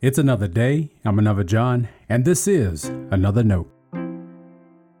It's another day. I'm another John, and this is Another Note.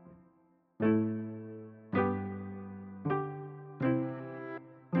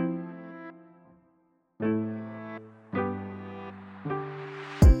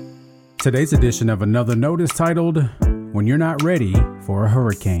 Today's edition of Another Note is titled, When You're Not Ready for a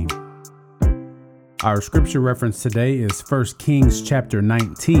Hurricane. Our scripture reference today is 1 Kings chapter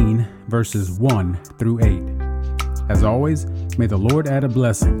 19, verses 1 through 8. As always, may the Lord add a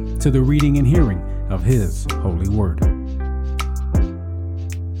blessing to the reading and hearing of His holy word.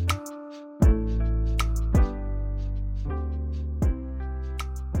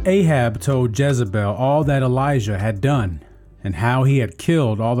 Ahab told Jezebel all that Elijah had done and how he had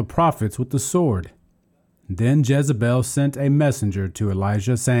killed all the prophets with the sword. Then Jezebel sent a messenger to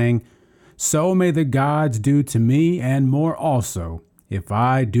Elijah saying, "So may the gods do to me and more also, if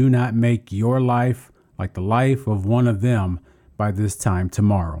I do not make your life like the life of one of them by this time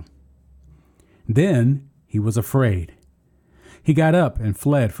tomorrow." Then he was afraid. He got up and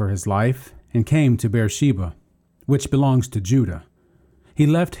fled for his life and came to Beersheba, which belongs to Judah. He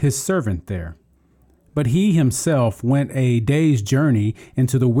left his servant there. But he himself went a day's journey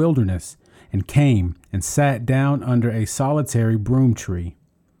into the wilderness and came and sat down under a solitary broom tree.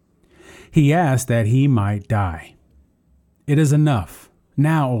 He asked that he might die. "It is enough.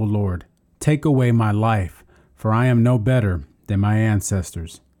 Now, O Lord, take away my life, for I am no better than my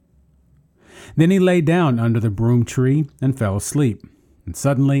ancestors." Then he lay down under the broom tree and fell asleep. And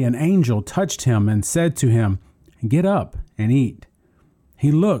suddenly an angel touched him and said to him, "Get up and eat."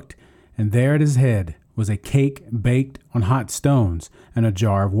 He looked, and there at his head was a cake baked on hot stones and a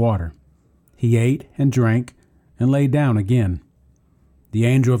jar of water. He ate and drank and lay down again. The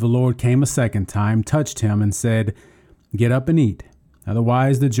angel of the Lord came a second time, touched him, and said, "Get up and eat.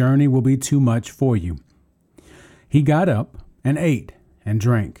 Otherwise the journey will be too much for you." He got up and ate and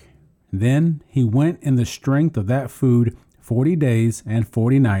drank. Then he went in the strength of that food 40 days and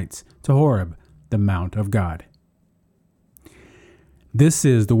 40 nights to Horeb, the mount of God. This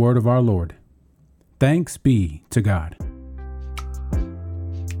is the word of our Lord. Thanks be to God.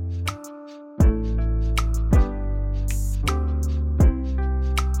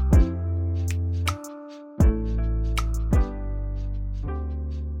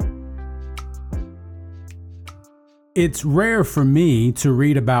 It's rare for me to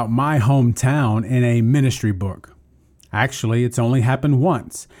read about my hometown in a ministry book. Actually, it's only happened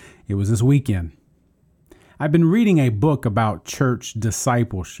once. It was this weekend. I've been reading a book about church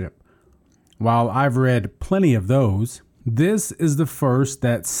discipleship. While I've read plenty of those, this is the first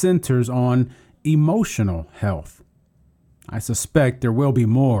that centers on emotional health. I suspect there will be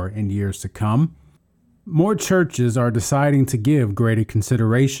more in years to come. More churches are deciding to give greater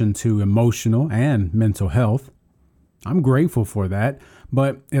consideration to emotional and mental health. I'm grateful for that,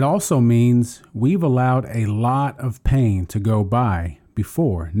 but it also means we've allowed a lot of pain to go by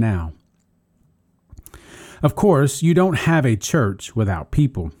before now. Of course, you don't have a church without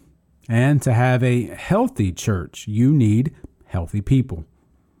people. And to have a healthy church, you need healthy people.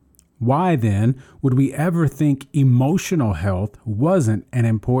 Why then would we ever think emotional health wasn't an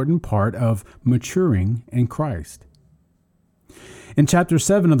important part of maturing in Christ? In chapter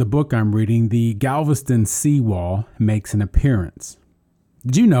 7 of the book I'm reading, the Galveston seawall makes an appearance.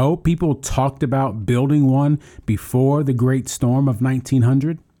 Did you know people talked about building one before the Great Storm of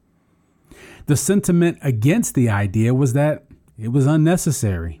 1900? The sentiment against the idea was that it was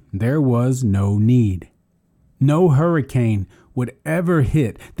unnecessary. There was no need. No hurricane would ever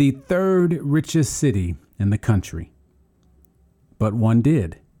hit the third richest city in the country. But one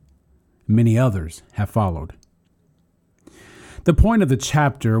did. Many others have followed. The point of the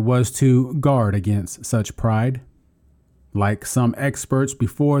chapter was to guard against such pride. Like some experts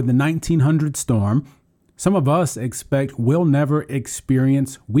before the 1900 storm, some of us expect we'll never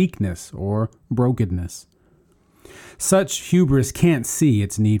experience weakness or brokenness. Such hubris can't see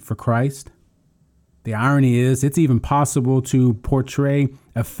its need for Christ. The irony is, it's even possible to portray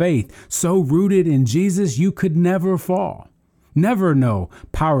a faith so rooted in Jesus you could never fall, never know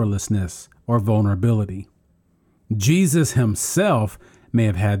powerlessness or vulnerability. Jesus himself may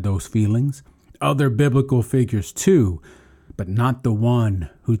have had those feelings, other biblical figures too, but not the one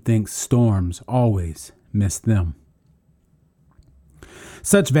who thinks storms always miss them.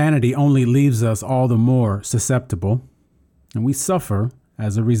 Such vanity only leaves us all the more susceptible, and we suffer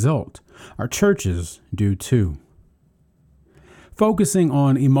as a result. Our churches do too. Focusing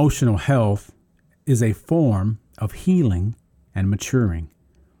on emotional health is a form of healing and maturing.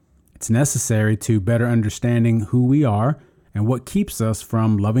 It's necessary to better understanding who we are and what keeps us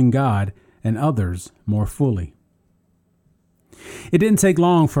from loving God and others more fully. It didn't take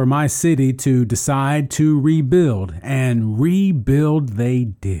long for my city to decide to rebuild, and rebuild they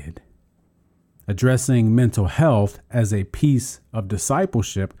did. Addressing mental health as a piece of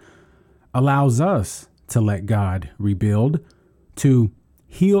discipleship allows us to let God rebuild, to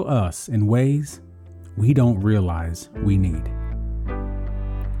heal us in ways we don't realize we need.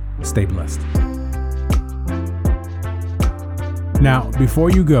 Stay blessed. Now,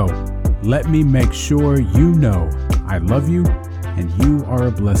 before you go, let me make sure you know I love you and you are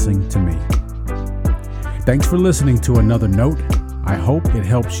a blessing to me. Thanks for listening to another note. I hope it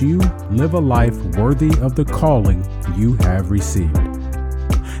helps you live a life worthy of the calling you have received.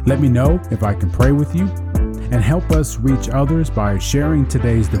 Let me know if I can pray with you and help us reach others by sharing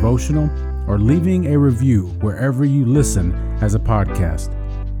today's devotional or leaving a review wherever you listen as a podcast.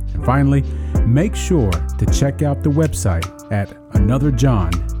 And finally, make sure to check out the website at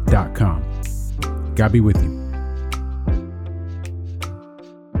anotherjohn.com. God be with you.